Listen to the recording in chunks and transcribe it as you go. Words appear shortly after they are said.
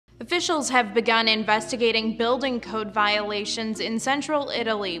Officials have begun investigating building code violations in central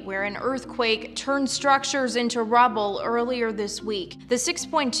Italy, where an earthquake turned structures into rubble earlier this week. The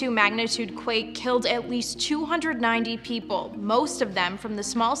 6.2 magnitude quake killed at least 290 people, most of them from the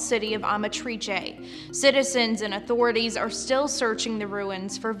small city of Amatrice. Citizens and authorities are still searching the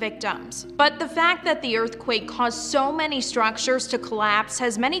ruins for victims. But the fact that the earthquake caused so many structures to collapse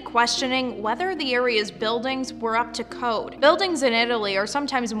has many questioning whether the area's buildings were up to code. Buildings in Italy are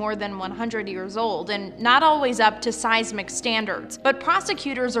sometimes more than 100 years old and not always up to seismic standards. But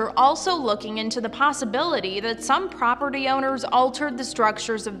prosecutors are also looking into the possibility that some property owners altered the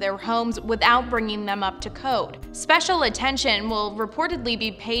structures of their homes without bringing them up to code. Special attention will reportedly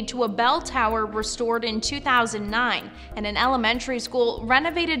be paid to a bell tower restored in 2009 and an elementary school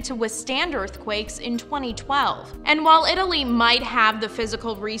renovated to withstand earthquakes in 2012. And while Italy might have the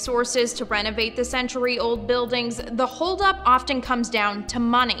physical resources to renovate the century-old buildings, the holdup often comes down to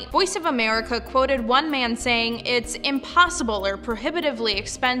money. Voice of America quoted one man saying it's impossible or prohibitively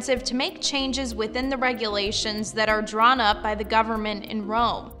expensive to make changes within the regulations that are drawn up by the government in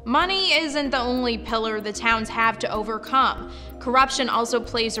Rome. Money isn't the only pillar the towns have to overcome. Corruption also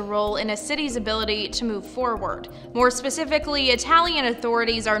plays a role in a city's ability to move forward. More specifically, Italian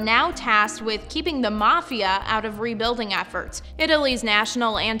authorities are now tasked with keeping the mafia out of rebuilding efforts. Italy's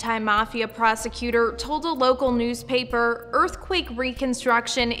national anti-mafia prosecutor told a local newspaper, "Earthquake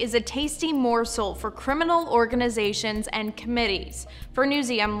reconstruction is a tasty morsel for criminal organizations and committees." For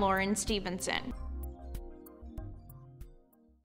Newsy, I'm Lauren Stevenson.